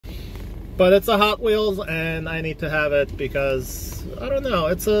But it's a Hot Wheels, and I need to have it because I don't know.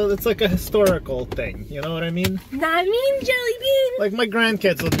 It's like a historical thing. You know what I mean? Not mean, Jelly Bean. Like my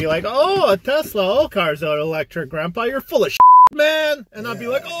grandkids would be like, "Oh, a Tesla! All cars are electric, Grandpa. You're full of shit, man." And I'd be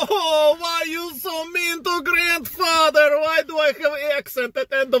like, "Oh, why you so mean to grandfather? Why do I have an accent at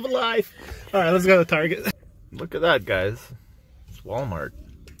the end of life?" All right, let's go to Target. Look at that, guys. It's Walmart.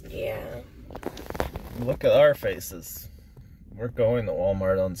 Yeah. Look at our faces. We're going to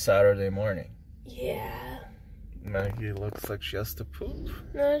Walmart on Saturday morning. Yeah. Maggie looks like she has to poop.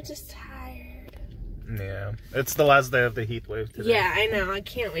 No, I'm just tired. Yeah. It's the last day of the heat wave today. Yeah, I know. I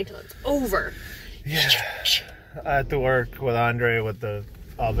can't wait till it's over. Yeah. I had to work with Andre with the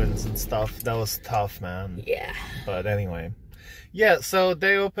ovens and stuff. That was tough, man. Yeah. But anyway. Yeah, so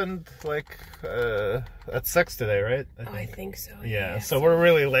they opened like at 6 today, right? I think so. Yeah, so we're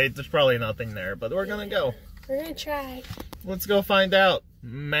really late. There's probably nothing there, but we're gonna go. We're gonna try. Let's go find out,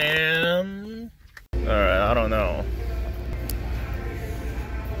 man. Alright, I don't know.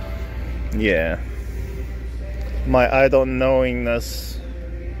 Yeah. My I don't knowingness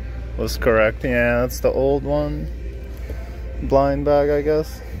was correct. Yeah, that's the old one. Blind bag, I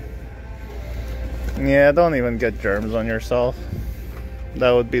guess. Yeah, don't even get germs on yourself.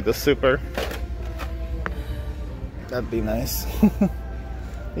 That would be the super. That'd be nice.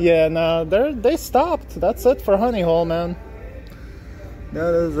 Yeah, no, they stopped. That's it for Honey Hole, man.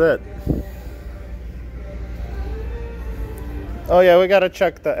 That is it. Oh yeah, we gotta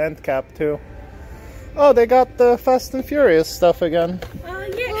check the end cap too. Oh, they got the Fast and Furious stuff again. Oh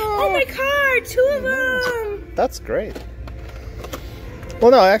yeah! Oh my car! 2 of them! That's great.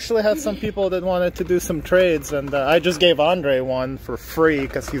 Well, no, I actually had some people that wanted to do some trades, and I just gave Andre one for free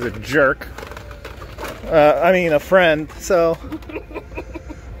because he's a jerk. I mean, a friend, so...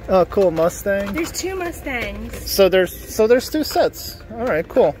 Oh, cool, Mustang. There's 2 Mustangs. So there's 2 sets. All right,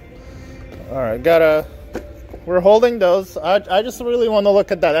 cool. All right, we're holding those. I just really want to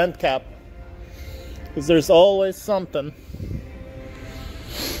look at that end cap because there's always something.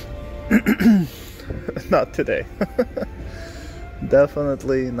 Not today.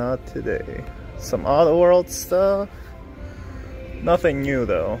 Definitely not today. Some Auto World stuff. Nothing new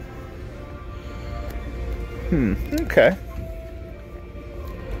though. Okay.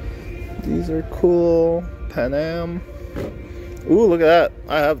 These are cool. Pan Am. Ooh, look at that.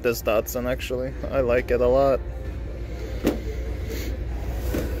 I have this Datsun actually. I like it a lot.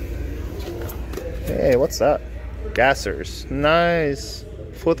 Hey, what's that? Gassers. Nice.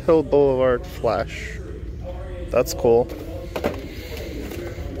 Foothill Boulevard Flash. That's cool.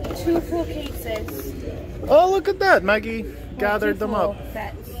 2 full cases. Oh, look at that. Maggie gathered them up.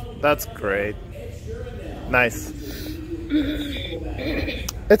 Sets. That's great. Nice.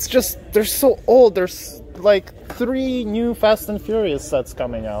 It's just, they're so old. There's like 3 new Fast and Furious sets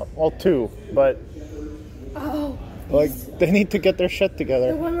coming out. Well, 2, but... Oh. Like, they need to get their shit The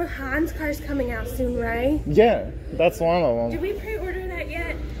together. one with Han's car's coming out soon, right? Yeah, that's one of them. Did we pre-order that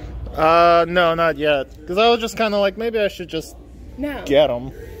yet? No, not yet. Because I was just kind of like, maybe I should just get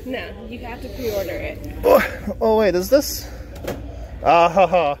them. No, you have to pre-order it. Oh, wait, is this?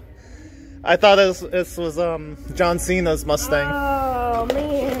 Haha. I thought this was John Cena's Mustang. Oh,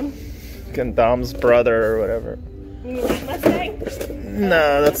 man. And Dom's brother or whatever. You mean that Mustang?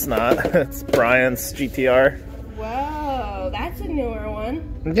 No, that's not. It's Brian's GTR. Whoa, that's a newer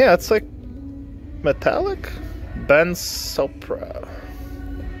one. Yeah, it's like metallic. Benz Sopra.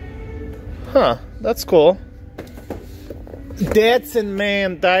 Huh, that's cool. Datsun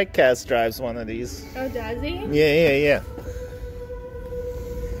Man Diecast drives one of these. Oh, does he? Yeah.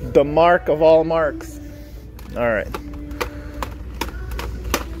 The mark of all marks. Alright.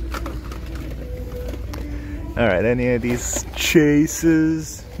 Alright, any of these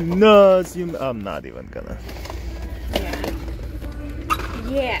chases? No, I'm not even gonna.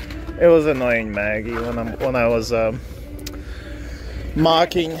 Yeah. It was annoying Maggie when I was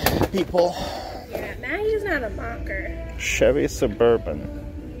mocking people. Yeah, Maggie's not a mocker. Chevy Suburban.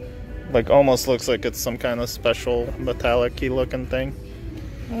 Like almost looks like it's some kind of special metallic-y looking thing.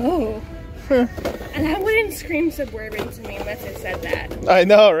 Oh. And that wouldn't scream Suburban to me unless it said that. I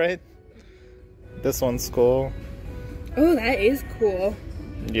know, right? This one's cool. Oh, that is cool.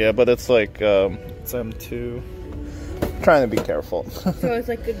 Yeah, but it's like it's M2. Trying to be careful. So it's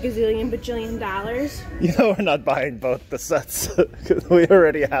like a gazillion bajillion dollars. You know we're not buying both the sets because we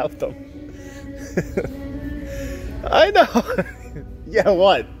already have them. I know. Yeah,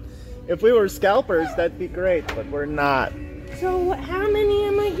 what? If we were scalpers, that'd be great, but we're not. So how many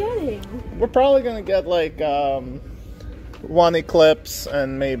am I getting? We're probably gonna get like one Eclipse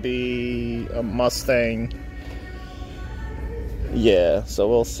and maybe a Mustang. Yeah, so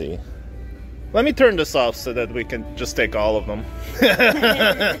we'll see. Let me turn this off so that we can just take all of them.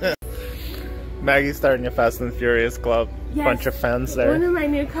 Maggie's starting a Fast and Furious club. Yes. Bunch of fans there. One of my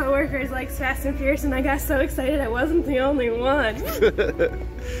new coworkers likes Fast and Furious, and I got so excited I wasn't the only one.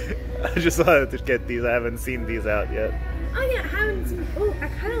 I just wanted to get these. I haven't seen these out yet. Oh yeah, I haven't seen. Oh, I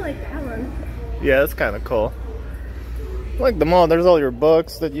kind of like that one. Yeah, it's kind of cool. I like them all. There's all your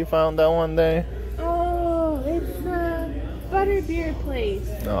books that you found that one day. Oh, it's the Butterbeer place.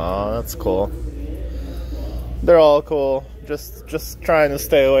 Oh, that's cool. They're all cool. Just trying to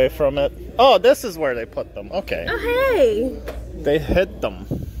stay away from it. Oh, this is where they put them. Okay. Oh, hey. They hid them.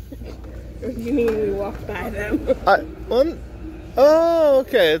 You mean we walked by them? Oh,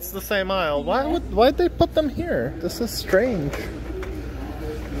 okay. It's the same aisle. Why'd they put them here? This is strange.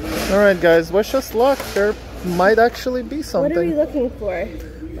 All right, guys. Wish us luck. There might actually be something. What are we looking for?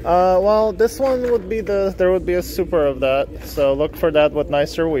 Well, this one would be there would be a super of that. So look for that with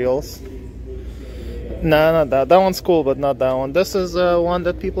nicer wheels. Nah, not that. That one's cool, but not that one. This is one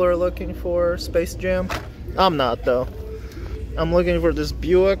that people are looking for, Space Jam. I'm not, though. I'm looking for this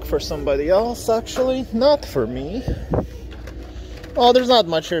Buick for somebody else, actually. Not for me. Well, there's not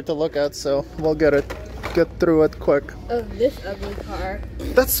much here to look at, so we'll get through it quick. Of this ugly car.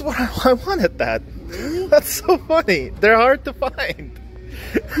 That's what I wanted that. Really? That's so funny. They're hard to find.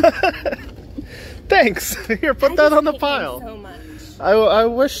 Thanks. Here, put that on the pile. So much. I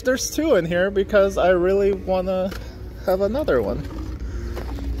wish there's two in here because I really want to have another one.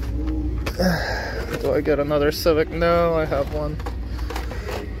 Do I get another Civic? No, I have one.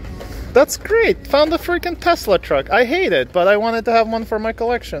 That's great! Found a freaking Tesla truck. I hate it, but I wanted to have one for my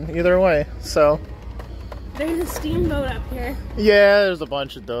collection. Either way, so. There's a steamboat up here. Yeah, there's a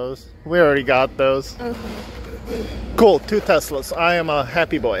bunch of those. We already got those. Okay. Cool, 2 Teslas. I am a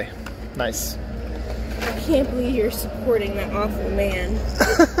happy boy. Nice. I can't believe you're supporting that awful man.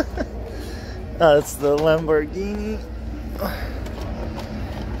 That's the Lamborghini.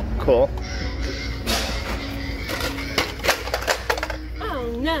 Cool.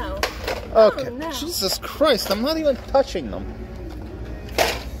 Oh no. Okay. Oh, no. Jesus Christ, I'm not even touching them.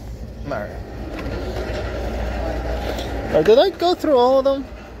 Alright. Did I go through all of them?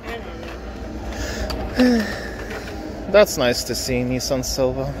 I don't know. That's nice to see, Nissan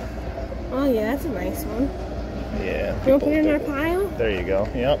Silva. Oh yeah, that's a nice one. Yeah. You want to put it in our pile? There you go,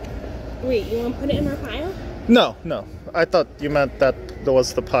 yep. Wait, you want to put it in our pile? No. I thought you meant that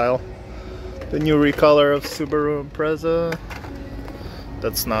was the pile. The new recolor of Subaru Impreza.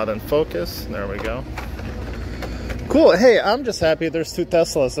 That's not in focus. There we go. Cool. Hey, I'm just happy there's 2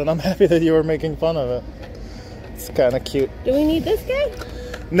 Teslas, and I'm happy that you were making fun of it. It's kind of cute. Do we need this guy?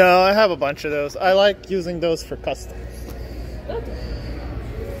 No, I have a bunch of those. I like using those for custom. Okay.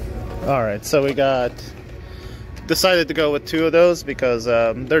 Alright, so we decided to go with 2 of those because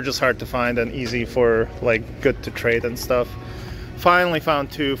they're just hard to find and easy for, like, good to trade and stuff. Finally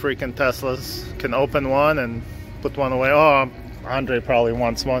found 2 freaking Teslas. Can open one and put one away. Oh, Andre probably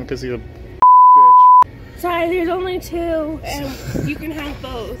wants one because he's a bitch. Sorry, there's only 2, and you can have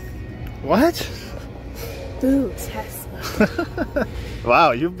both. What? Boo, Tesla.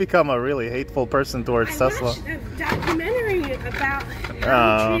 Wow, you've become a really hateful person towards Tesla. I watched a documentary about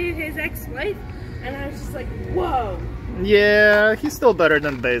how he treated his ex-wife, and I was just like, whoa. Yeah, he's still better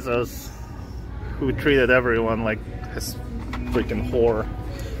than Bezos, who treated everyone like his freaking whore.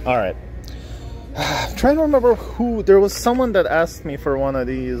 Alright. I'm trying to remember who. There was someone that asked me for one of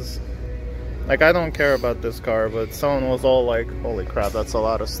these. Like, I don't care about this car, but someone was all like, holy crap, that's a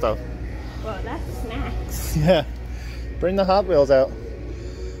lot of stuff. Well, that's snacks. Yeah. Bring the Hot Wheels out.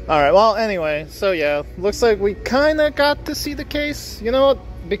 Alright, well, anyway, so yeah. Looks like we kind of got to see the case. You know what?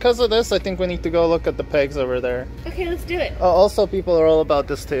 Because of this, I think we need to go look at the pegs over there. Okay, let's do it. Also, people are all about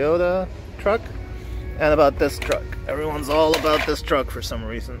this Toyota truck and about this truck. Everyone's all about this truck for some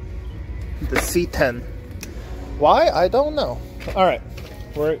reason. The C10. Why? I don't know. Alright,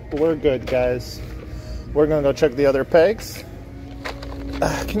 we're good, guys. We're gonna go check the other pegs.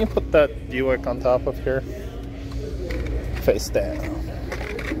 Can you put that Buick on top of here? Face down.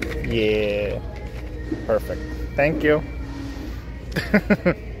 Yeah. Perfect. Thank you.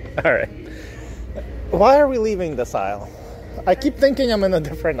 Alright. Why are we leaving this aisle? I keep thinking I'm in a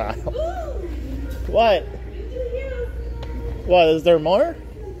different aisle. What? What, is there more?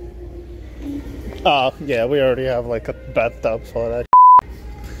 Oh, yeah, we already have like a bathtub full of that.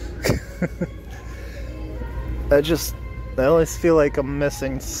 I always feel like I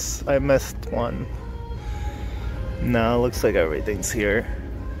missed one. No, looks like everything's here.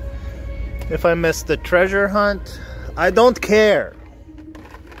 If I missed the treasure hunt, I don't care.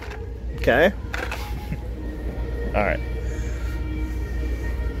 Okay? Alright.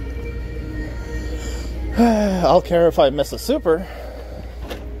 I'll care if I miss a super,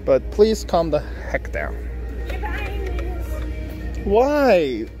 but please calm the heck down. You're buying these.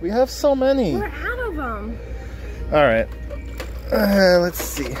 Why? We have so many. We're out of them. Alright. Let's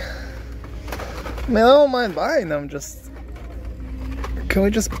see. I mean, I don't mind buying them, just... Can we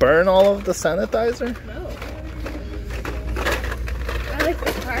just burn all of the sanitizer? No. I like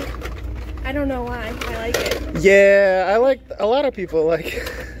this car. I don't know why. I like it. Yeah, I like... A lot of people like it.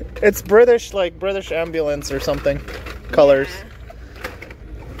 It's British, like British ambulance or something. Colors.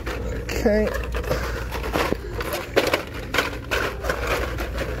 Yeah. Okay.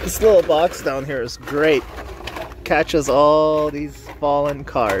 This little box down here is great. Catches all these fallen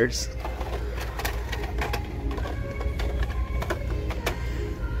cars.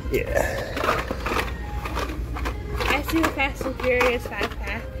 Yeah. I see the Fast and Furious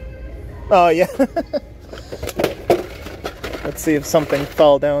 5-pack. Oh, yeah. Let's see if something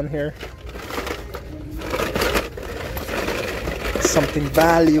fell down here. Something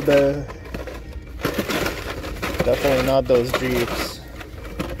valuable. Definitely not those Jeeps.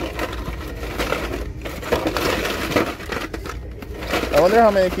 I wonder how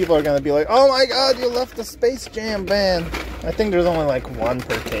many people are gonna be like, oh my god, you left the Space Jam van. I think there's only like one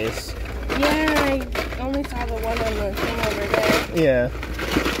per case. Yeah, I only saw the one on the thing over there. Yeah.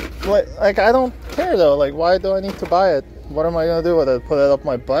 What? Like, I don't care though. Like, why do I need to buy it? What am I gonna do with it? Put it up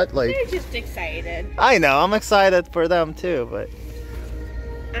my butt? Like, They're just excited. I know, I'm excited for them too, but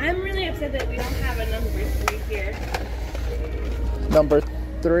I'm really upset that we don't have a number 3 here. number I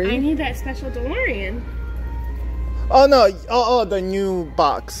 3? need that special DeLorean. Oh no! Oh, the new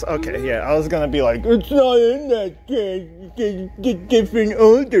box. Okay, yeah. I was gonna be like, it's not in that the different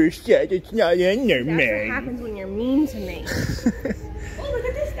older set. It's not in there, That's what man. happens when you're mean to me. Oh, look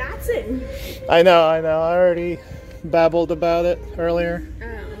at this Datsun. I know. I already babbled about it earlier.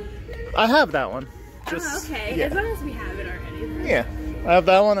 Oh. I have that one. Oh, okay. Yeah. As long as we have it already. Then. Yeah, I have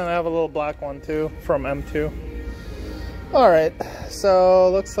that one, and I have a little black one too from M2. All right,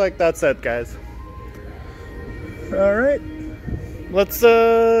 so looks like that's it, guys. All right, let's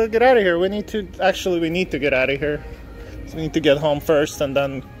get out of here. We need to get out of here. So we need to get home first and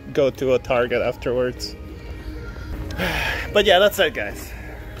then go to a Target afterwards. But yeah, that's it, guys.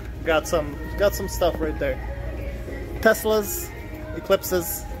 Got some stuff right there. Teslas,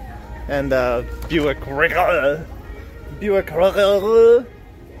 Eclipses, and Buick. Alright, I'm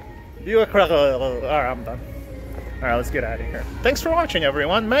done. Alright, let's get out of here. Thanks for watching,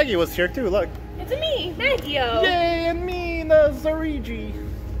 everyone. Maggie was here too, look. It's me, Maggio. Yay, and me, Nazarigi.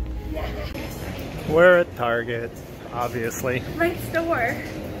 We're at Target, obviously. My store.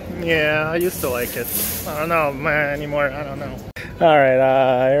 Yeah, I used to like it. I don't know, man, anymore. I don't know.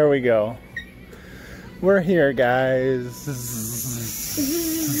 Alright, here we go. We're here, guys.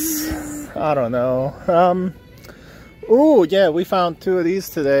 I don't know. Ooh, yeah, we found 2 of these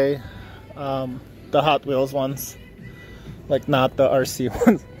today. The Hot Wheels ones. Like, not the RC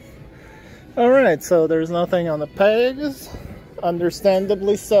ones. Alright, so there's nothing on the pegs.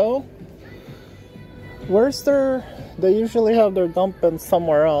 Understandably so. Where's their... They usually have their dump bin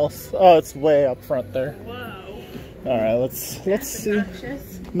somewhere else. Oh, it's way up front there. Whoa. Alright, let's see.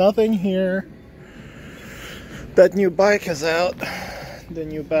 Obnoxious. Nothing here. That new bike is out. The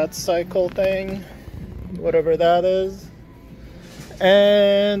new Bat Cycle thing. Whatever that is.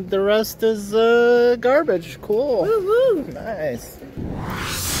 And the rest is garbage. Cool. Woo woo. Nice.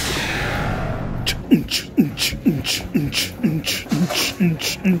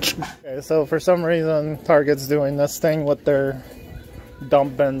 Okay, so for some reason Target's doing this thing with their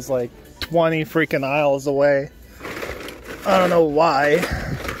dump bins like 20 freaking aisles away. I don't know why.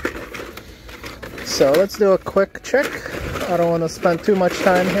 So let's do a quick check. I don't want to spend too much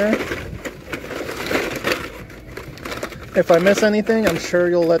time here. If I miss anything, I'm sure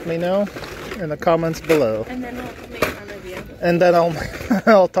you'll let me know in the comments below. And then I'll make fun of you. And then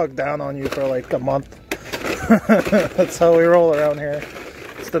I'll talk down on you for like a month. That's how we roll around here.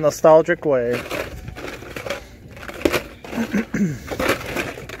 It's the nostalgic way.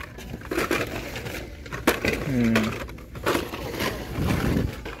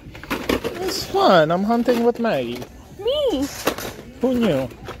 It's fun. I'm hunting with Maggie. Me. Who knew?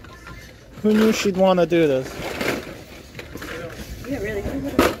 Who knew she'd want to do this? Yeah, really.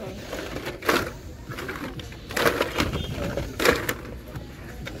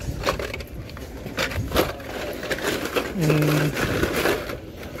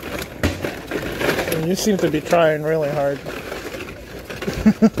 You seem to be trying really hard.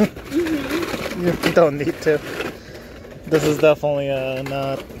 You don't need to. This is definitely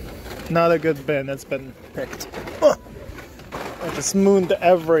not a good bin. It's been picked. I just mooned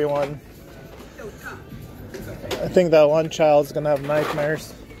everyone. I think that one child's gonna have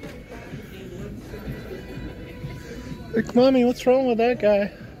nightmares. Like, mommy, what's wrong with that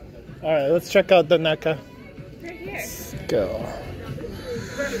guy? Alright, let's check out the NECA. Right here. Let's go.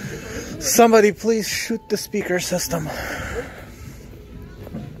 Somebody please shoot the speaker system.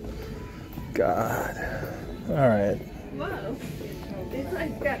 God. Alright. Whoa. These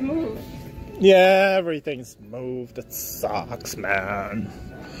lights got moved. Yeah, everything's moved. It sucks, man.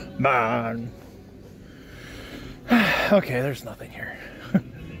 Man. Okay, there's nothing here.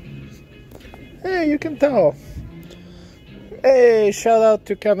 Hey, you can tell. Hey, shout out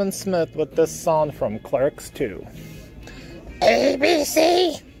to Kevin Smith with this song from Clerks 2.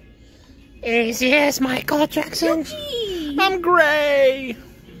 ABC! Easy as Michael Jackson. Yucky. I'm Gray!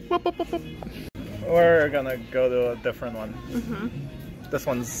 Whoop, whoop, whoop, whoop. We're gonna go to a different one. This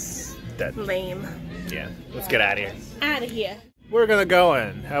one's dead. Lame. Yeah, let's get out of here. Out of here. We're gonna go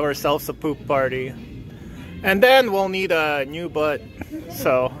and have ourselves a poop party. And then we'll need a new butt.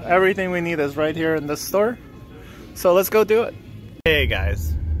 So everything we need is right here in this store. So let's go do it. Hey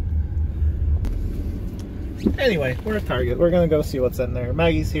guys. Anyway, we're at Target. We're gonna go see what's in there.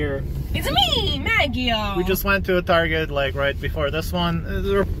 Maggie's here. It's me, Maggie. We just went to a Target like right before this one.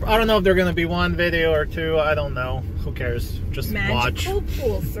 I don't know if there's gonna be one video or two. I don't know. Who cares? Just watch. Magical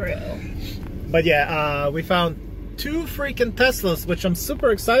pull through. But yeah, we found 2 freaking Teslas, which I'm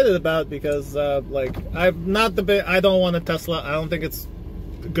super excited about because like I'm not the big. I don't want a Tesla. I don't think it's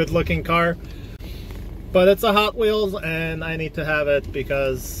a good looking car. But it's a Hot Wheels, and I need to have it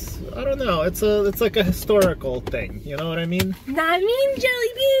because I don't know. It's like a historical thing. You know what I mean? Not mean, Jelly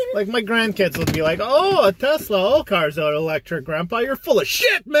Bean. Like my grandkids would be like, "Oh, a Tesla! All cars are electric, Grandpa. You're full of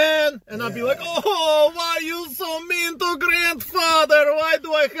shit, man!" And I'd be like, "Oh, why are you so mean to grandfather? Why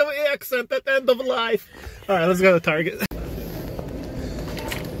do I have an accent at the end of life?" All right, let's go to Target.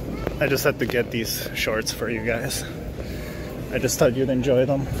 I just had to get these shorts for you guys. I just thought you'd enjoy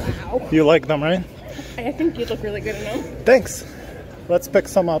them. Wow. You like them, right? I think you look really good in them. Thanks. Let's pick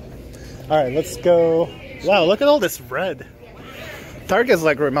some up. All right, let's go. Wow, look at all this red. Target's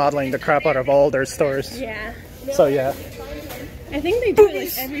like remodeling the crap out of all their stores. Yeah. So yeah. I think they do it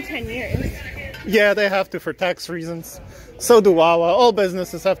like every 10 years. Yeah, they have to for tax reasons. So do Wawa. All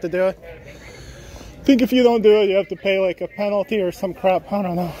businesses have to do it. I think if you don't do it, you have to pay like a penalty or some crap. I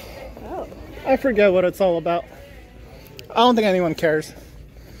don't know. Oh. I forget what it's all about. I don't think anyone cares.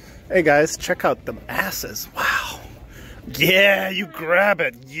 Hey guys, check out them asses. Wow. Yeah, you grab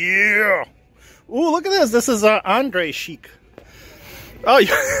it. Yeah. Ooh, look at this. This is Andre chic. Oh,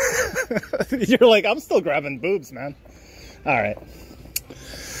 you're like, I'm still grabbing boobs, man. All right.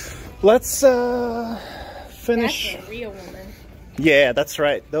 Let's finish. That's a real woman. Yeah, that's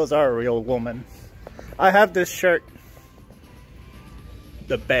right. Those are a real woman. I have this shirt.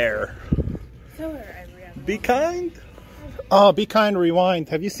 The bear. So are every other Be kind. Oh, Be Kind, Rewind.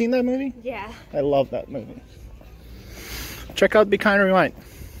 Have you seen that movie? Yeah. I love that movie. Check out Be Kind, Rewind.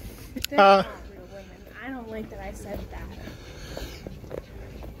 They're not real women. I don't like that I said that.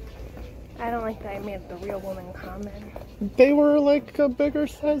 I don't like that I made the real woman comment. They were like a bigger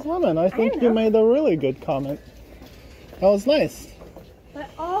sized woman. I think you made a really good comment. That was nice. But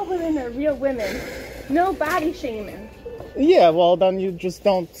all women are real women. No body shaming. Yeah, well then you just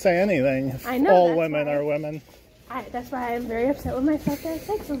don't say anything. I know, All that's women why. are women. That's why I'm very upset with myself that I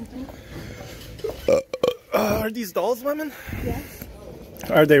said something. Are these dolls women? Yes.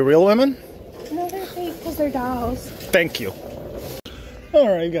 Are they real women? No, they're fake because they're dolls. Thank you.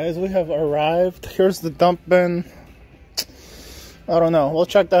 Alright guys, we have arrived. Here's the dump bin. I don't know. We'll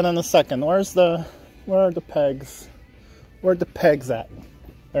check that in a second. Where are the pegs? Where are the pegs at?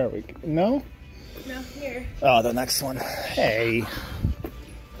 There we go. No? No, here. Oh, the next one. Hey.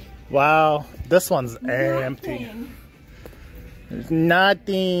 Wow. This one's empty. There's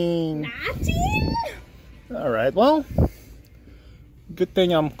nothing. Nothing? Alright, well. Good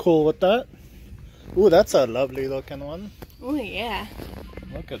thing I'm cool with that. Ooh, that's a lovely looking one. Oh, yeah.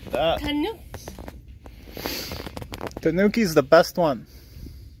 Look at that. Tanuki. Tanuki's the best one.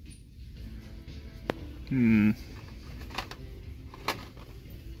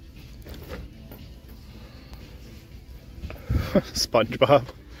 SpongeBob.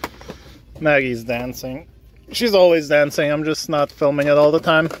 Maggie's dancing. She's always dancing. I'm just not filming it all the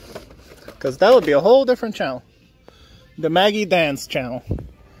time. Because that would be a whole different channel. The Maggie Dance channel.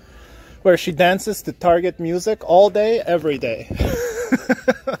 Where she dances to Target music all day, every day.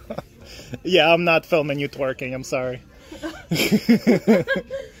 Yeah, I'm not filming you twerking. I'm sorry.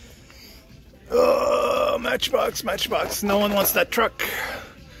 Oh, Matchbox, Matchbox. No one wants that truck.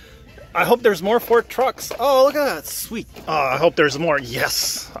 I hope there's more Ford trucks. Oh, look at that. Sweet. I hope there's more.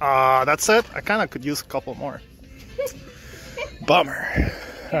 Yes. That's it. I kind of could use a couple more. Bummer.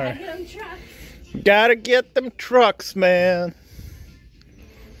 All right. Get them trucks. Gotta get them trucks, man.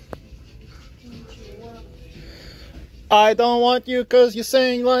 I don't want you cause you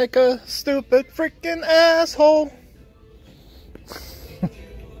sing like a stupid freaking asshole.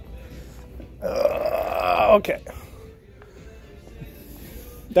 Okay.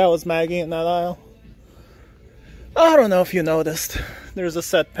 That was Maggie in that aisle. I don't know if you noticed. There's a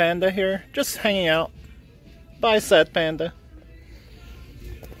Set Panda here, just hanging out. Bye, Set Panda.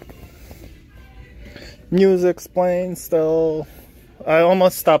 Music's playing still. I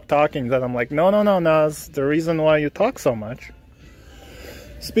almost stopped talking, then I'm like, no, Naz, the reason why you talk so much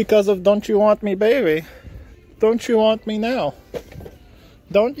is because of Don't You Want Me, Baby. Don't you want me now?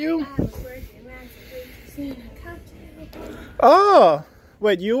 Don't you? I was working last week in a cocktail bar. Oh,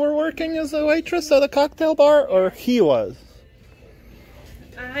 wait, you were working as a waitress at a cocktail bar, or he was?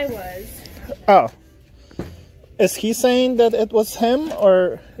 I was. Oh. Is he saying that it was him,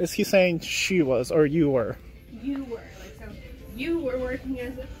 or is he saying she was, or you were? You were. Like, so you were working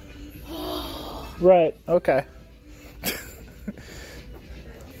as a... Right, okay. Do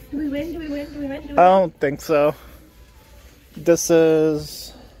we win? Do we win? Do we win? Do we win? I don't think so. This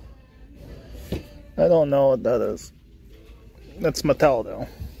is... I don't know what that is. That's Mattel, though.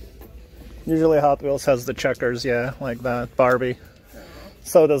 Usually Hot Wheels has the checkers, yeah, like that. Barbie.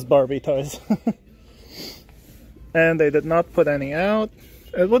 So does Barbie toys. And they did not put any out.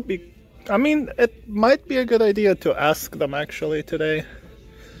 It would be... I mean, it might be a good idea to ask them, actually, today.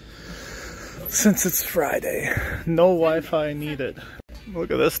 Since it's Friday. No Wi-Fi needed.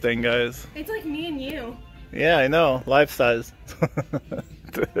 Look at this thing, guys. It's like me and you. Yeah, I know. Life size.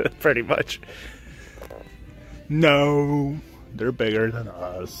 Pretty much. No. They're bigger than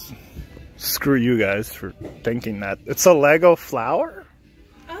us. Screw you guys for thinking that. It's a Lego flower?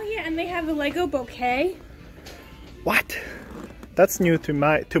 Oh yeah, and they have a Lego bouquet. What? That's new to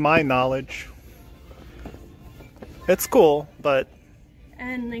my knowledge. It's cool, but...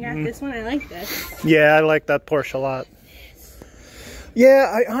 And they got this one. I like this. Yeah, I like that Porsche a lot.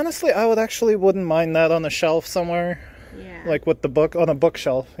 Yeah, I would actually wouldn't mind that on a shelf somewhere. Yeah. Like with the book, on a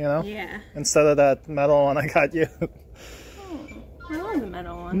bookshelf, you know? Yeah. Instead of that metal one I got you. Oh, I love the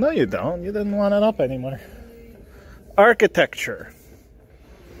metal one. No, you don't. You didn't want it up anymore. Architecture.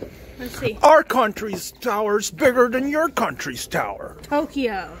 Let's see. Our country's tower's bigger than your country's tower.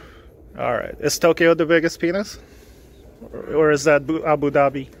 Tokyo. Alright. Is Tokyo the biggest penis? Or is that Abu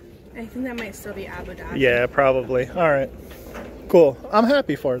Dhabi? I think that might still be Abu Dhabi. Yeah, probably. Alright. Cool. I'm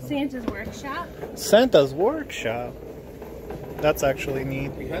happy for them. Santa's workshop. Santa's workshop. That's actually neat.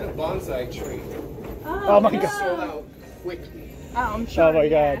 We had a bonsai tree. Oh my no. god. Sold out quickly. Oh, I'm sure. Oh my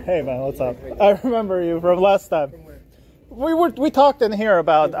yeah. god. Hey man, what's up? I remember you from last time. We talked in here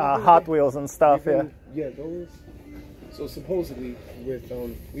about Hot Wheels and stuff, yeah. Yeah, those. So supposedly, with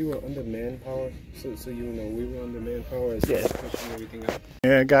we were under manpower. So you know, we were under manpower as Yeah. pushing everything out.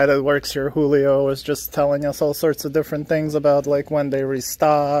 Yeah, a guy that works here, Julio, was just telling us all sorts of different things about like when they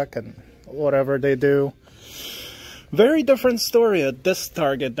restock and whatever they do. Very different story at this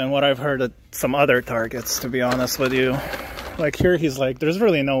Target than what I've heard at some other Targets, to be honest with you. Like here, he's like, there's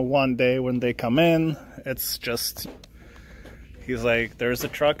really no one day when they come in. It's just, he's like, there's a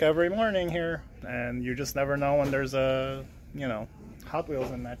truck every morning here, and you just never know when there's a, you know, Hot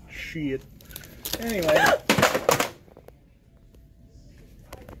Wheels in that shit. Anyway.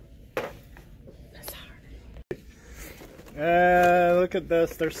 Look at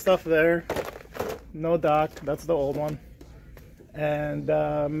this. There's stuff there. No dock. That's the old one. And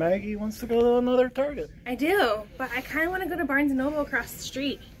Maggie wants to go to another Target. I do, but I kind of want to go to Barnes & Noble across the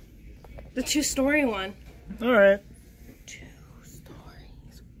street. The two-story one. All right. 2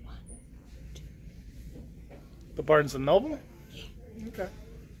 stories. 1, 2. The Barnes & Noble? Okay.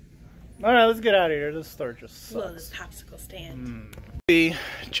 All right, let's get out of here. This store just Whoa, sucks. this popsicle stand.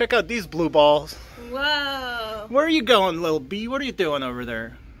 Check out these blue balls. Whoa. Where are you going, little B? What are you doing over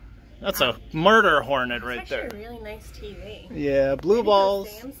there? That's a murder hornet right It's there. actually a really nice TV. Yeah, blue balls.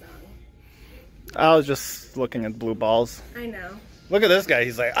 Samsung. I was just looking at blue balls. I know. Look at this guy.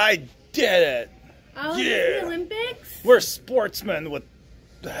 He's like, I did it. Oh, Yeah. this is the Olympics? We're sportsmen with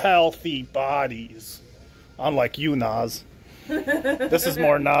healthy bodies. Unlike you, Nas. This is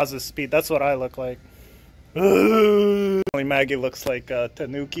more Nas's speed. That's what I look like. Only Maggie looks like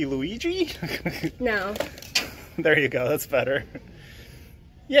Tanuki Luigi. No. There you go. That's better.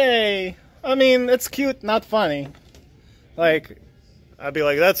 Yay. I mean, it's cute, not funny. Like, I'd be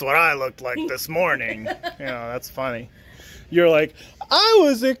like, that's what I looked like this morning. You know, that's funny. You're like, I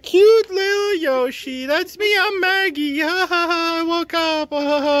was a cute little Yoshi. That's me, I'm Maggie. Ha ha ha, I woke up. Ha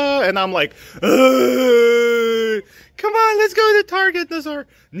ha ha. And I'm like, Come on, let's go to Target, Nazar.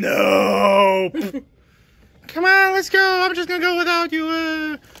 No. Come on, let's go. I'm just gonna go without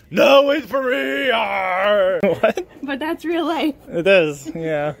you. No, wait for me. What? But that's real life. It is,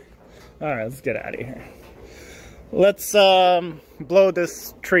 yeah. All right, let's get out of here. Let's blow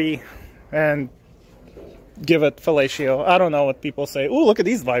this tree and give it fellatio. I don't know what people say. Ooh, look at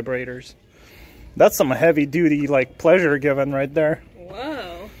these vibrators. That's some heavy duty, like, pleasure giving right there.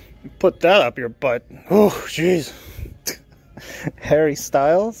 Whoa. Put that up your butt. Oh, jeez. Harry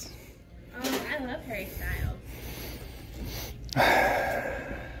Styles. Oh, I love Harry Styles.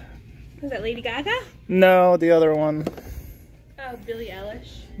 Was that Lady Gaga? No, the other one. Oh, Billie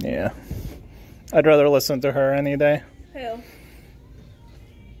Eilish. Yeah. I'd rather listen to her any day. Who?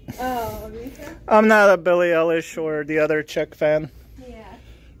 Oh, Lisa? I'm not a Billie Eilish or the other chick fan. Yeah.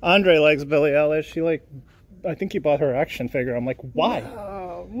 Andre likes Billie Eilish. I think he bought her action figure. I'm like, why?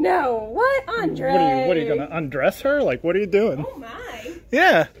 Oh, no. What, Andre? What are you gonna undress her? Like, what are you doing? Oh, my.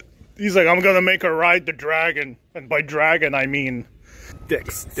 Yeah. He's like, I'm gonna make her ride the dragon. And by dragon, I mean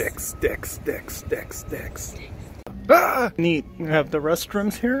dicks. Ah! Neat. We have the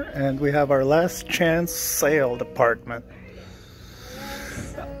restrooms here, and we have our last chance sale department.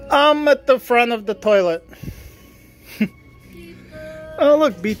 I'm at the front of the toilet. Oh,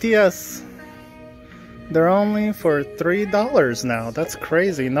 look, BTS. They're only for $3 now. That's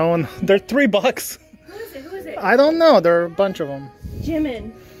crazy. No one. They're $3. Who is it? I don't know. There are a bunch of them.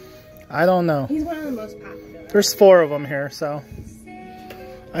 Jimin. I don't know. He's one of the most popular. There's 4 of them here, so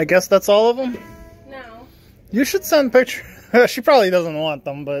I guess that's all of them. No. You should send pictures. She probably doesn't want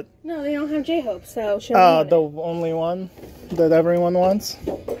them, but No, they don't have J-Hope, so she'll the only one that everyone wants.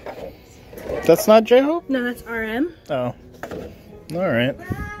 That's not J-Hope? No, that's RM. Oh. Alright.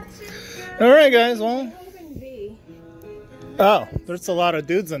 Alright, guys, well. Oh, there's a lot of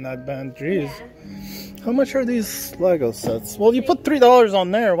dudes in that band. Jeez. Yeah. How much are these Lego sets? Well, you put $3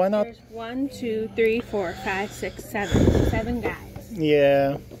 on there. Why not? There's 1, 2, 3, 4, 5, 6, 7. 7 guys.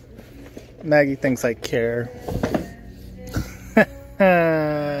 Yeah. Maggie thinks I care.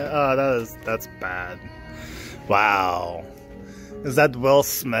 Oh, that's bad. Wow. Is that Will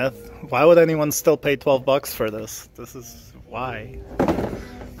Smith? Why would anyone still pay $12 for this? This is why.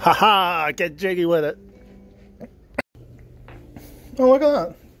 Haha, get jiggy with it. Oh, look at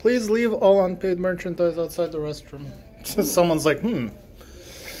that. Please leave all unpaid merchandise outside the restroom. Someone's like,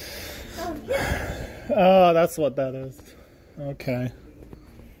 Oh, that's what that is. Okay.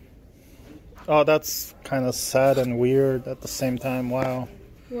 Oh, that's kind of sad and weird at the same time. Wow.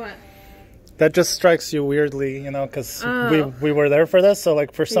 What? That just strikes you weirdly, you know, because we were there for this. So,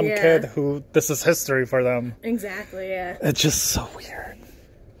 like, for some kid who this is history for them. Exactly, yeah. It's just so weird.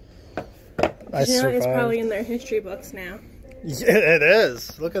 I You know, survived. it's probably in their history books now. Yeah, it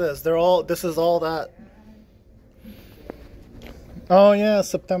is. Look at this. This is all that. Oh, yeah,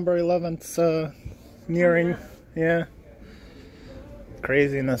 September 11th, nearing. Yeah.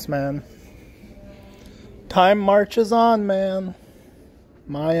 Craziness, man. Time marches on, man.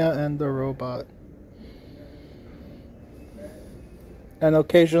 Maya and the robot. And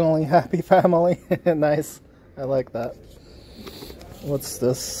occasionally happy family. Nice. I like that. What's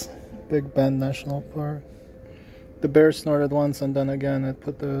this? Big Bend National Park. The bear snorted once and then again it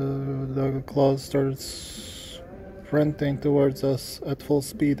put the claws started sprinting towards us at full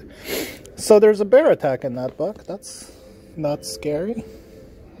speed. So there's a bear attack in that book. That's not scary.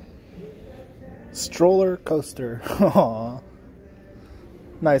 Stroller coaster. Aww.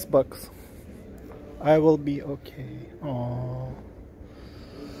 Nice books. I will be okay. Aww.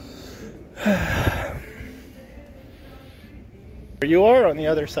 You are on the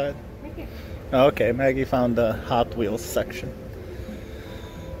other side. Okay, Maggie found the Hot Wheels section.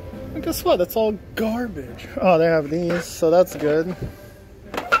 And guess what? It's all garbage. Oh, they have these, so that's good.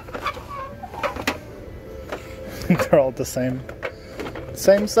 They're all the same.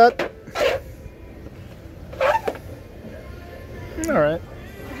 Same set. Alright.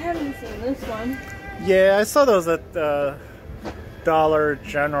 I haven't seen this one. Yeah, I saw those at Dollar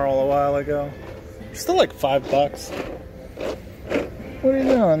General a while ago. Still like $5. What are you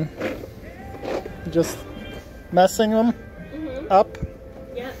doing? Just messing them up?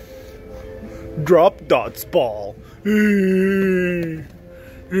 Yeah. Drop dots ball. Is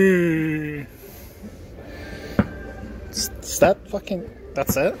that fucking...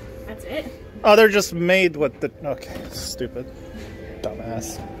 That's it? That's it. Oh, they're just made with the... Okay, stupid.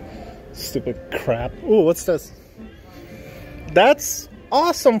 Dumbass. Stupid crap. Ooh, what's this? That's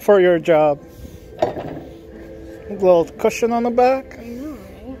awesome for your job. A little cushion on the back. I know,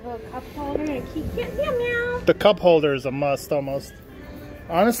 right? A little cup holder and a key. Meow, meow. The cup holder is a must, almost.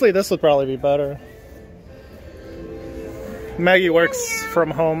 Honestly, this would probably be better. Maggie works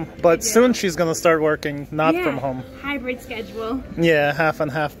from home, but soon she's gonna start working not Yeah, from home. hybrid schedule. Yeah, half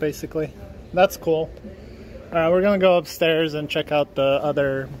and half basically. That's cool. We're gonna go upstairs and check out the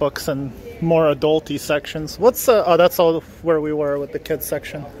other books and more adulty sections. What's oh, that's all where we were with the kids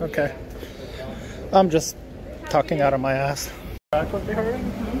section. Okay. I'm just talking out of my ass. Back would be hurting?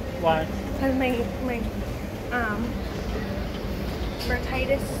 Why? Because my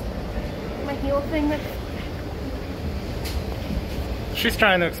bursitis, my heel thing that She's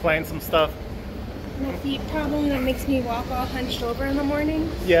trying to explain some stuff. my feet problem that makes me walk all hunched over in the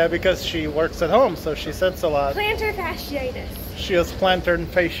morning. Yeah, because she works at home, so she sits a lot. Plantar fasciitis. She has plantar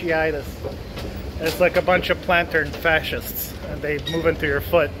fasciitis. It's like a bunch of plantar fascists, and they move into your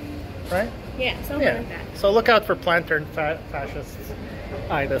foot, right? Yeah, something Yeah. like that. So look out for plantar fascists.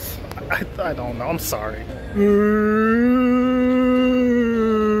 Itis. I don't know. I'm sorry.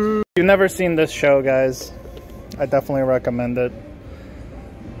 If you've never seen this show, guys, I definitely recommend it.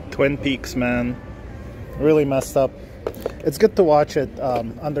 Twin Peaks, man. Really messed up. It's good to watch it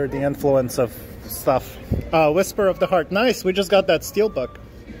under the influence of stuff. Whisper of the Heart. Nice. We just got that steelbook.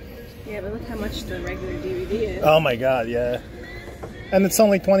 Yeah, but look how much the regular DVD is. Oh my god, yeah. And it's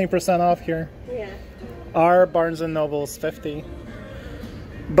only 20% off here. Yeah. Our Barnes & Noble's 50.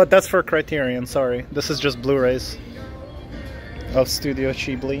 But that's for Criterion, sorry. This is just Blu-rays of Studio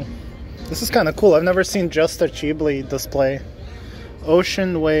Ghibli. This is kind of cool. I've never seen just a Ghibli display.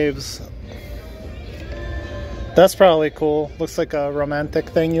 Ocean Waves. That's probably cool. Looks like a romantic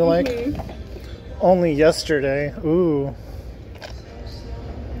thing you like. Only Yesterday. Ooh.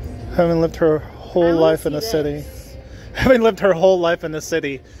 Haven't lived her whole life in the city. Having lived her whole life in the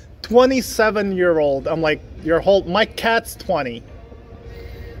city. 27-year-old. I'm like, your whole... My cat's 20.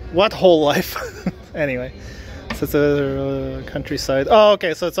 What whole life? Anyway. So it's a countryside. Oh,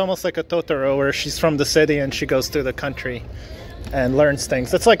 okay. So it's almost like a Totoro where she's from the city and she goes to the country and learns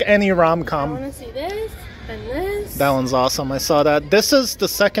things. It's like any I rom-com. want to see this and this. That one's awesome. I saw that. This is the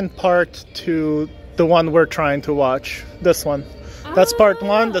second part to the one we're trying to watch. This one. That's part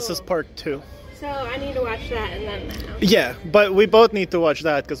 1. This is part 2. So I need to watch that and then that. Yeah, but we both need to watch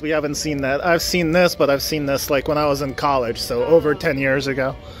that because we haven't seen that. I've seen this, but I've seen this like when I was in college, so over 10 years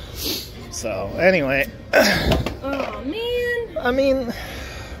ago. So, anyway. Oh, man. I mean...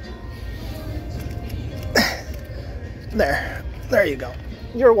 There you go.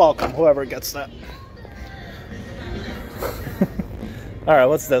 You're welcome, whoever gets that. Alright,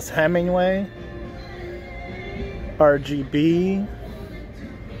 what's this? Hemingway? RGB?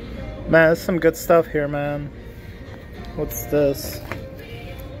 Man, there's some good stuff here, man. What's this?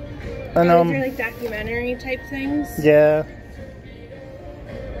 These are like documentary type things. Yeah.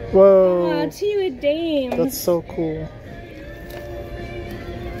 Whoa. Oh, Tea Dames. That's so cool.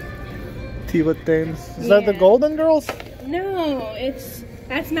 Tea with Dames. Is that the Golden Girls? No,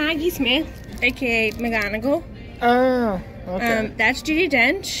 that's Maggie Smith, aka McGonagall. Oh, okay. That's Judi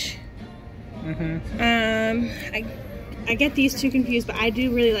Dench. I get these two confused, but I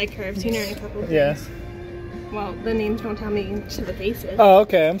do really like her. I've seen her in a couple of things. Yeah. Well, the names don't tell me to the faces. Oh,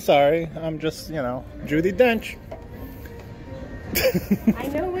 okay. I'm sorry. I'm just, you know, Judi Dench. I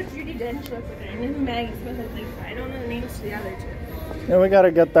know what Judi Dench looks like. I know who Maggie Smith looks like, but I don't know the names to the other two. Yeah, we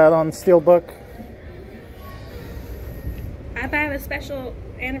gotta get that on Steelbook. I buy a special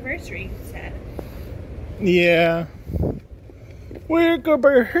anniversary set. Yeah. We could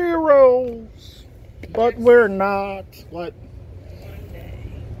be heroes, but we're not. What? One day.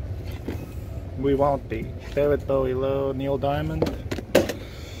 We won't be. David Bowie Low, Neil Diamond.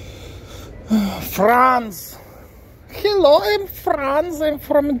 Franz. Hello, I'm Franz. I'm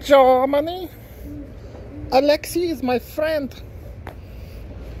from Germany. Alexei is my friend.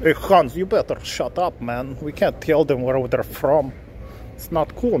 Hey, Hans, you better shut up, man. We can't tell them where they're from. It's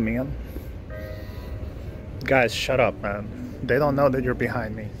not cool, man. Guys, shut up, man. They don't know that you're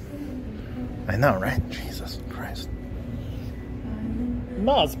behind me. I know, right? Jesus Christ.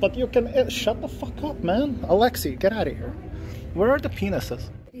 Naz, but you can... shut the fuck up, man. Alexei, get out of here. Where are the penises?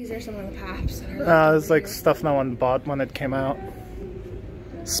 These are some of the pops. That are It's like stuff no one bought when it came out.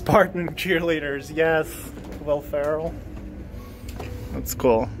 Spartan cheerleaders, yes. Will Ferrell. That's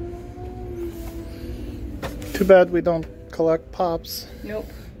cool. Too bad we don't collect pops. Nope.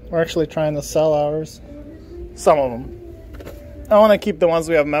 We're actually trying to sell ours. Some of them. I want to keep the ones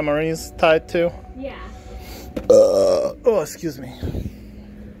we have memories tied to. Yeah. Oh, excuse me.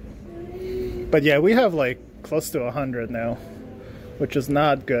 But yeah, we have like close to 100 now, which is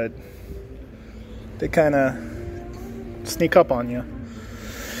not good. They kind of sneak up on you.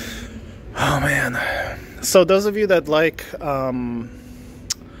 Oh man. So those of you that like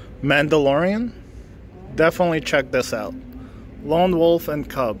Mandalorian, definitely check this out. Lone Wolf and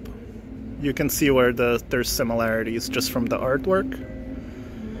Cub. You can see where there's similarities just from the artwork.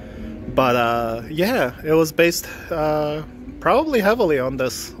 But yeah, it was based probably heavily on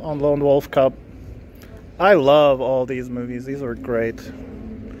Lone Wolf Cub. I love all these movies. These were great.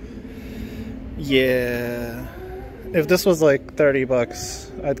 Yeah. If this was like 30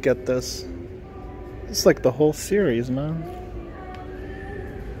 bucks, I'd get this. It's like the whole series, man.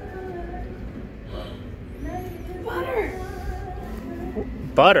 Butter.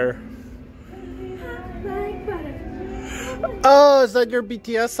 Butter? Like butter. Oh, is that your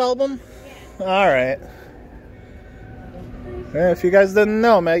BTS album? Alright. Yeah, if you guys didn't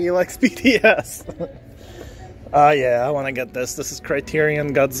know, Maggie likes BTS. Yeah, I want to get this. This is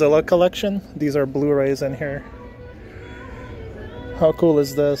Criterion Godzilla Collection. These are Blu-rays in here. How cool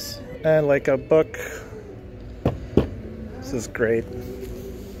is this? And like a book. This is great.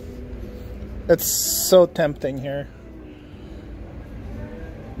 It's so tempting here.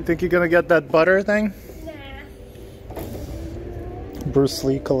 You think you're gonna get that butter thing? Nah. Bruce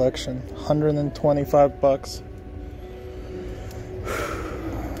Lee collection, 125 bucks.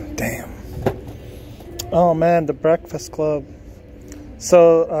 Damn. Oh man, The Breakfast Club.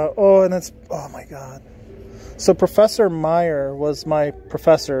 So, oh my god. So Professor Meyer was my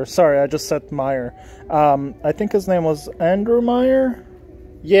professor. Sorry, I just said Meyer. I think his name was Andrew Meyer.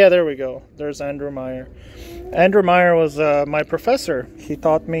 Yeah, there we go. There's Andrew Meyer. Andrew Meyer was my professor. He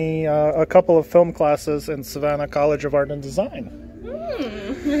taught me a couple of film classes in Savannah College of Art and Design.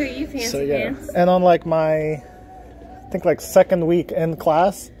 You fancy So yeah, pants. and on like my, I think like second week in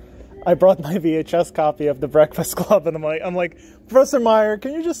class, I brought my VHS copy of The Breakfast Club, and I'm like, Professor Meyer,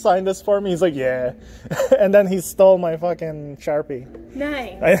 can you just sign this for me? He's like, yeah. And then he stole my fucking Sharpie.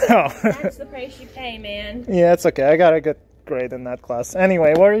 Nice. I know. That's the price you pay, man. Yeah, it's okay. I got a good grade in that class.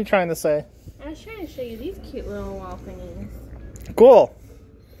 Anyway, what are you trying to say? I was trying to show you these cute little wall thingies. Cool.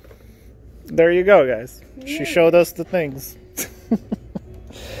 There you go, guys. She Yeah. showed us the things.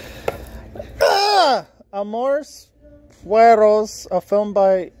 Amores Fueros, a film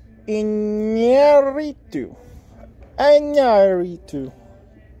by Iñárritu.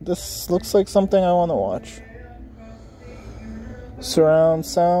 This looks like something I want to watch. Surround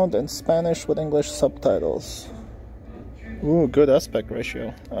sound in Spanish with English subtitles. Ooh, good aspect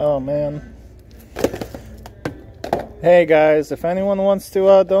ratio. Oh man. Hey guys, if anyone wants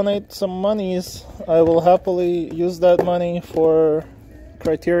to donate some monies, I will happily use that money for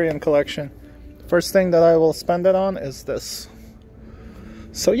Criterion Collection. First thing that I will spend it on is this.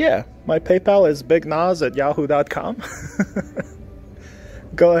 So yeah, my PayPal is bignaz@yahoo.com.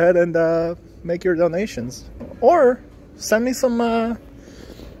 Go ahead and make your donations. Or send me some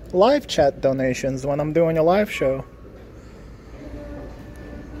live chat donations when I'm doing a live show.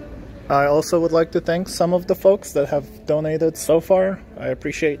 I also would like to thank some of the folks that have donated so far. I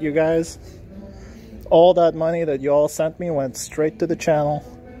appreciate you guys. All that money that you all sent me went straight to the channel.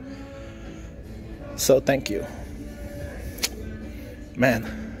 So thank you. Man,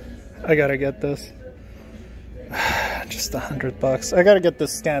 I gotta get this. Just $100. I gotta get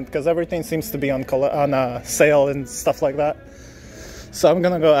this scanned because everything seems to be on sale and stuff like that. So I'm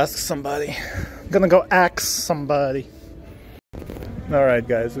gonna go ask somebody. I'm gonna go ask somebody. Alright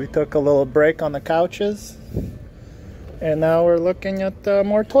guys, we took a little break on the couches. And now we're looking at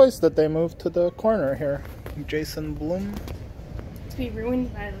more toys that they moved to the corner here. Jason Blum. To be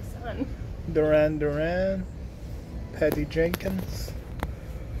ruined by the sun. Duran Duran. Patty Jenkins.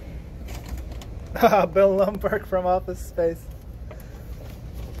 Bill Lumberg from Office Space.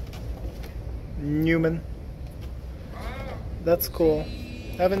 Newman. That's cool.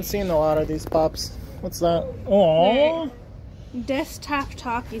 Haven't seen a lot of these pops. What's that? Oh. Desktop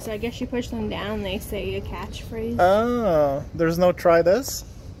talkies. I guess you push them down, they say a catchphrase. Oh, there's no try this?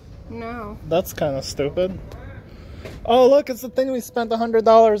 No. That's kind of stupid. Oh, look, it's the thing we spent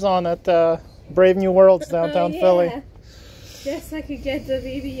 $100 on at Brave New Worlds downtown Philly. Just so I could get the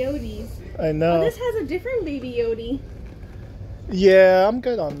Baby Yodis. I know. Oh, this has a different Baby Yodi. Yeah, I'm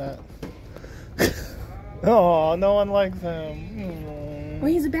good on that. Oh, no one likes him.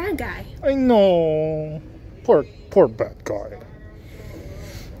 Well, he's a bad guy. I know. Poor bad guy.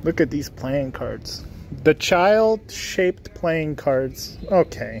 Look at these playing cards. The child-shaped playing cards.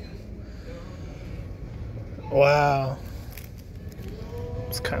 Okay. Wow.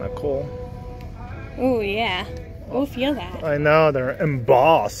 It's kind of cool. Oh, yeah. We'll feel that. I know, they're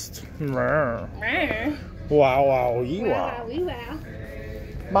embossed. Wow, Wow, wow, wow. wow.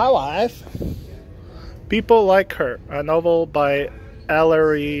 My wife. People Like Her, a novel by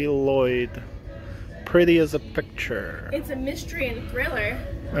Ellery Lloyd. Pretty as a picture. It's a mystery and thriller.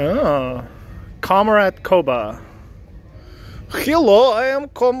 Oh. Comrade Koba. Hello, I am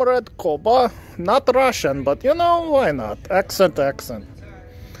Comrade Koba. Not Russian, but you know, why not? Accent. The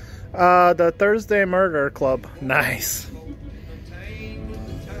Thursday Murder Club. Nice.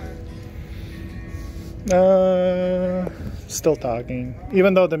 Still talking.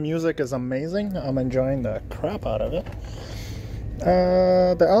 Even though the music is amazing, I'm enjoying the crap out of it.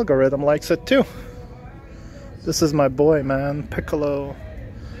 The algorithm likes it too. This is my boy, man, Piccolo.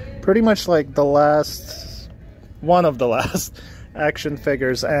 Pretty much like the last, one of the last action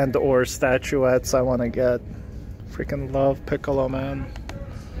figures and or statuettes I want to get. Freaking love Piccolo, man.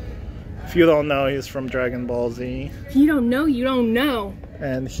 If you don't know, he's from Dragon Ball Z. If you don't know, you don't know.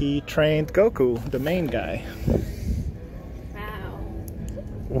 And he trained Goku, the main guy. Wow.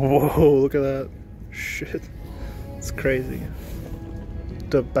 Whoa, look at that. Shit. It's crazy.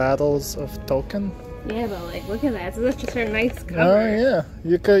 The Battles of Token. Yeah, but like, look at that. So that's just a nice cover. Oh yeah,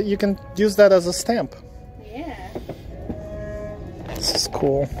 you can use that as a stamp. Yeah. This is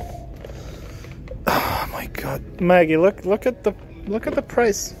cool. Oh my god, Maggie, look at the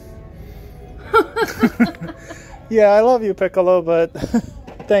price. Yeah, I love you, Piccolo, but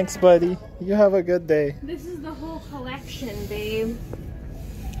thanks, buddy. You have a good day. This is the whole collection, babe.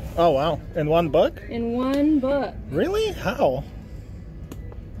 Oh wow, in one book? In one book. Really? How?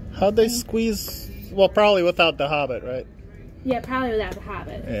 How'd they squeeze? Well, probably without the Hobbit, right? Yeah, probably without the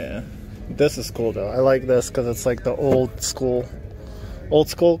Hobbit. Yeah. This is cool though. I like this because it's like the old school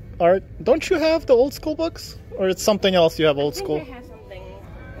art. Don't you have the old school books? Or it's something else you have old school? I think I have something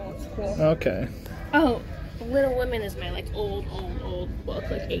old school. Okay. Oh, Little Women is my like old book,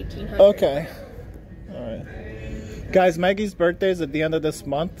 like 1800. Okay. Alright. Guys, Maggie's birthday is at the end of this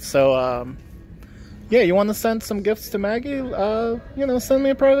month, so yeah, you want to send some gifts to Maggie? You know, send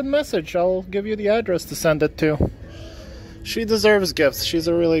me a private message. I'll give you the address to send it to. She deserves gifts. She's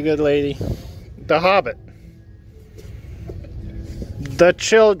a really good lady. The Hobbit. The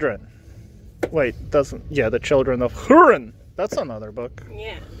Children. Wait, doesn't... Yeah, The Children of Hurin. That's another book.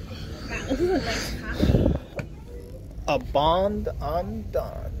 Yeah. Wow, this is a nice copy. A Bond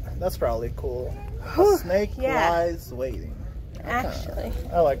Undone. That's probably cool. A Snake Lies Waiting. Actually.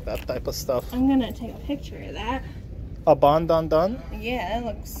 I like that type of stuff. I'm gonna take a picture of that. A Bond Undone? Yeah, that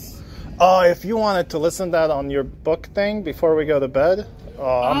looks... Oh, if you wanted to listen to that on your book thing before we go to bed.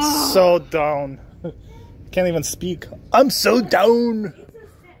 Oh, I'm so down. Can't even speak. I'm so down.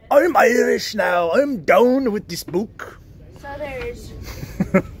 I'm Irish now. I'm down with this book. So there's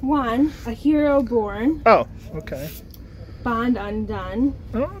one, A Hero Born. Oh, okay. Bond Undone.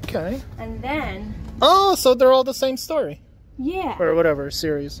 Okay. And then... Oh, so they're all the same story. Yeah. Or whatever,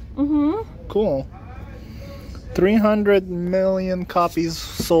 series. Mm-hmm. Cool. 300 million copies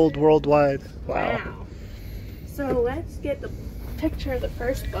sold worldwide. Wow. So let's get the picture of the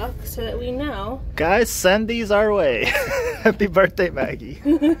first book so that we know. Guys, send these our way. Happy birthday, Maggie.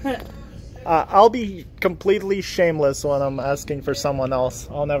 I'll be completely shameless when I'm asking for someone else.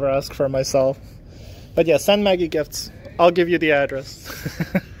 I'll never ask for myself. But yeah, send Maggie gifts. I'll give you the address.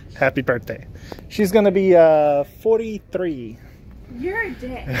 Happy birthday. She's gonna be 43. You're a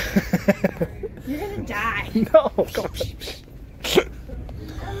dick. You're gonna die. No, come on.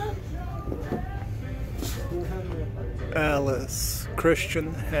 Alice,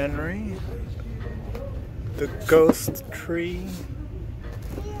 Christian Henry, The Ghost Tree.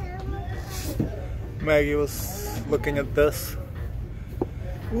 Maggie was looking at this.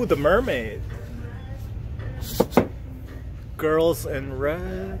 Ooh, The Mermaid. Girls in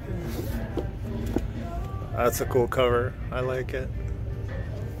Red. That's a cool cover. I like it.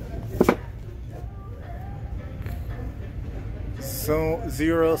 So,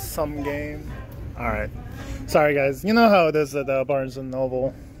 Zero Sum Game. Alright. Sorry guys, you know how it is at Barnes &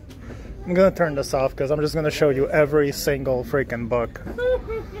 Noble. I'm gonna turn this off because I'm just gonna show you every single freaking book.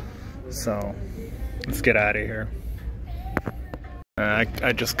 So, let's get out of here.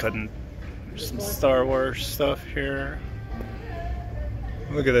 I just couldn't. There's some Star Wars stuff here.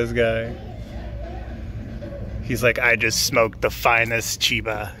 Look at this guy. He's like, I just smoked the finest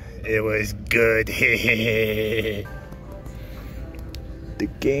Chiba. It was good. The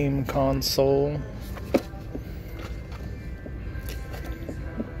game console.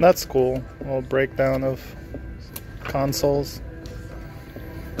 That's cool. A little breakdown of consoles.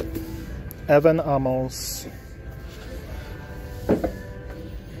 Evan Amos.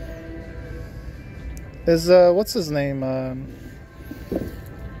 Is, what's his name?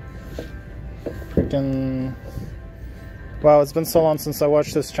 Freaking... Wow, it's been so long since I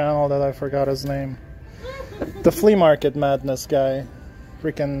watched this channel that I forgot his name. The Flea Market Madness guy.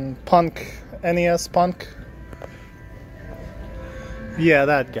 Freaking Punk. NES Punk. Yeah,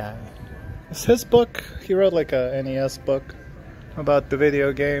 that guy. It's his book. He wrote like a NES book. about the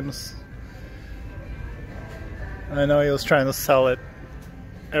video games. I know he was trying to sell it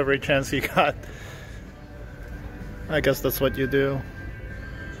every chance he got. I guess that's what you do.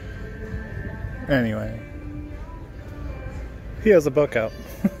 Anyway, he has a book out.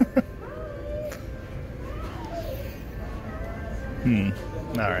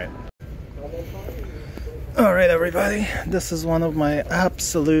 Alright. Alright, everybody. This is one of my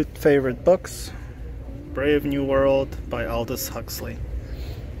absolute favorite books, Brave New World by Aldous Huxley.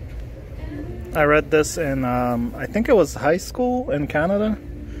 I read this in, I think it was high school in Canada.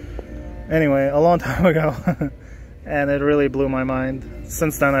 Anyway, a long time ago. And it really blew my mind.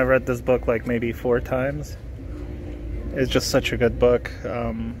 Since then, I've read this book like maybe 4 times. It's just such a good book.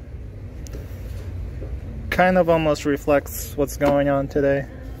 Kind of almost reflects what's going on today.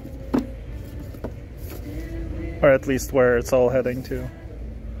 Or at least where it's all heading to.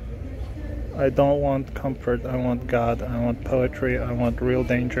 I don't want comfort, I want God, I want poetry, I want real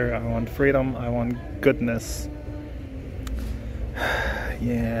danger, I want freedom, I want goodness.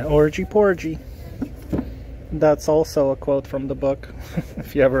 Yeah, orgy porgy. That's also a quote from the book,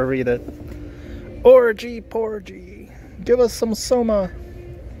 if you ever read it. Orgy porgy, give us some Soma.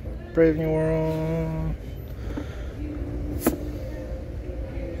 Brave New World.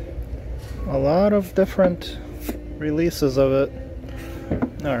 A lot of different releases of it.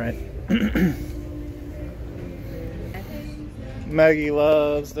 Alright. Maggie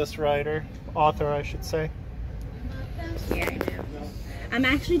loves this writer. Author, I should say. Yeah, I know. I'm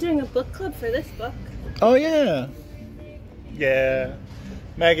actually doing a book club for this book. Oh, yeah. Yeah.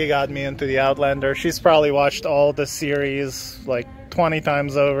 Maggie got me into the Outlander. She's probably watched all the series like 20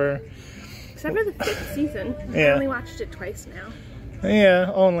 times over. Except for the 5th season. Yeah. I only watched it twice now.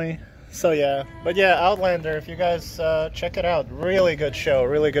 Yeah, only. So yeah, but yeah, Outlander, if you guys check it out, really good show,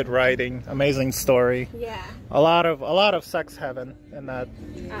 really good writing, amazing story. Yeah. A lot of sex heaven in that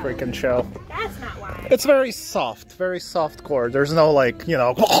freaking show. That's not why. It's very soft core. There's no like, you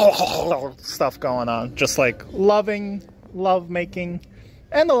know, stuff going on. Just like loving, love making,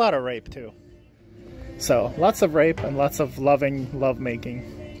 and a lot of rape too. So lots of rape and lots of loving, love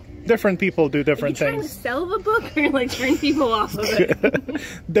making. Different people do different Are you trying things. to sell the book or like turn people off of it?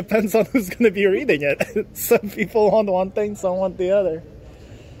 Depends on who's going to be reading it. Some people want one thing, some want the other.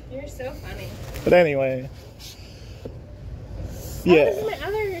 You're so funny. But anyway. Oh, Yeah. this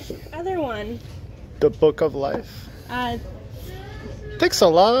is my other one. The Book of Life. Takes a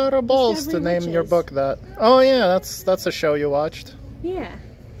lot of balls to Discovery name your Witches. book that. Oh yeah, that's a show you watched. Yeah.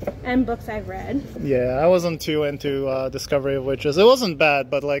 And books I've read. Yeah, I wasn't too into Discovery of Witches. It wasn't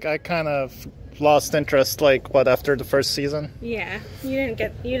bad, but like I kind of lost interest like after the first season. Yeah. You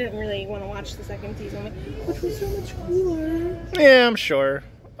didn't really want to watch the 2nd season, which was so much cooler. Yeah, I'm sure.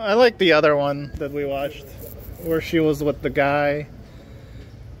 I like the other one that we watched where she was with the guy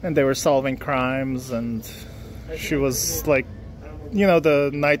and they were solving crimes and she was like, you know,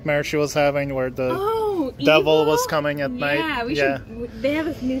 the nightmare she was having where the devil was coming at night. Yeah, we should. They have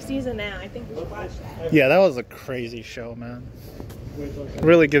a new season now. I think we should watch that. Yeah, that was a crazy show, man.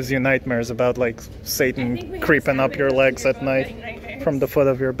 Really gives you nightmares about like Satan creeping up your legs at night from the foot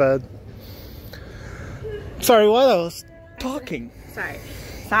of your bed. Sorry, what? I was talking. Sorry.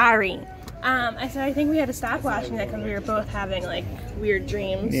 I said I think we had to stop watching that because we were both having like weird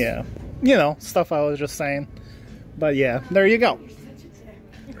dreams. Yeah, you know, stuff I was just saying. But yeah, there you go.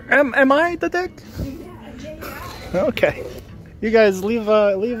 Am I the dick? Okay. You guys leave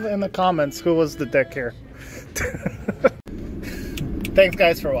in the comments who was the dick here. Thanks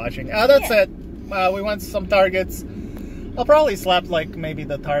guys for watching. That's it. We went to some Targets. I'll probably slap like maybe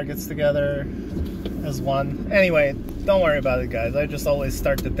the Targets together as one. Anyway, don't worry about it guys. I just always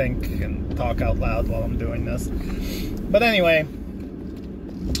start to think and talk out loud while I'm doing this. But anyway,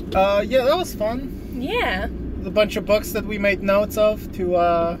 yeah, that was fun. Yeah. A bunch of books that we made notes of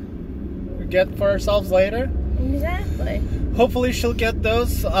to get for ourselves later. Exactly. Hopefully she'll get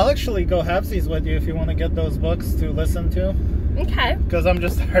those. I'll actually go halvesies with you if you want to get those books to listen to. Okay. Because I'm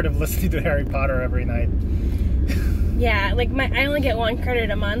just tired of listening to Harry Potter every night. Yeah, like I only get 1 credit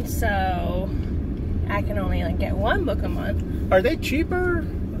a month, so I can only like get 1 book a month. Are they cheaper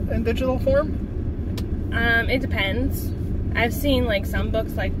in digital form? It depends. I've seen like some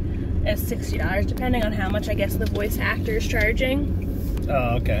books like at $60, depending on how much I guess the voice actor's charging.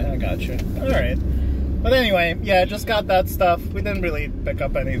 Oh, okay, I got you. Alright. But anyway, yeah, just got that stuff. We didn't really pick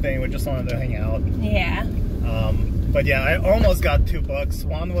up anything, we just wanted to hang out. Yeah. But yeah, I almost got 2 books.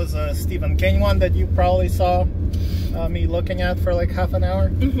 One was a Stephen King one that you probably saw me looking at for like half an hour.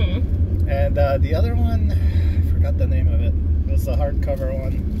 Mm-hmm. And the other one, I forgot the name of it. It was a hardcover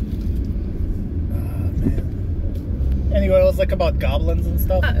one. Man. Anyway, it was like about goblins and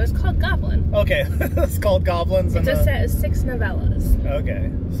stuff? It was called Goblin. Okay, it's called Goblins. It's a set of 6 novellas. Okay,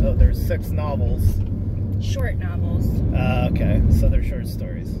 so there's 6 novels. Short novels. Okay, so they're short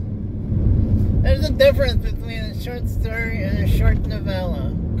stories. There's a difference between a short story and a short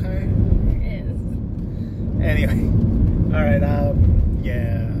novella, okay? There is. Anyway, alright,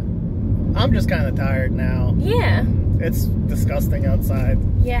 yeah. I'm just kind of tired now. Yeah. It's disgusting outside.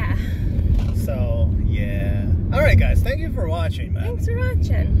 Yeah. So, yeah. Alright, guys, thank you for watching, man. Thanks for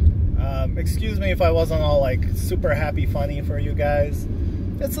watching. Excuse me if I wasn't all, like, super happy funny for you guys.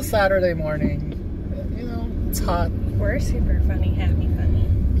 It's a Saturday morning. You know, it's hot. We're super funny, happy funny.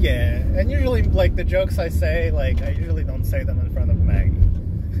 Yeah, and usually, like, the jokes I say, like, I usually don't say them in front of Maggie.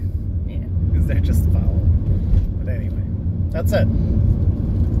 Yeah. Because they're just foul. But anyway, that's it.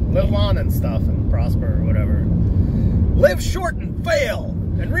 Live on and stuff and prosper or whatever. Live short and fail.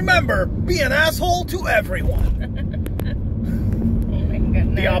 And remember, be an asshole to everyone. Oh my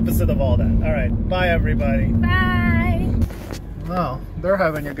goodness. The opposite of all that. Alright, bye everybody. Bye. Wow, they're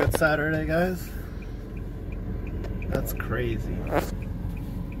having a good Saturday, guys. That's crazy.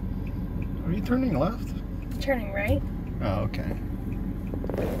 Are you turning left? Turning right? Oh, okay.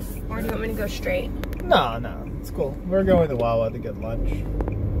 Or do you want me to go straight? No, it's cool. We're going to Wawa to get lunch.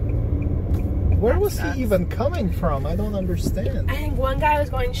 Where was he even coming from? I don't understand. I think one guy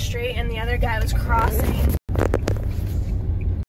was going straight and the other guy was crossing.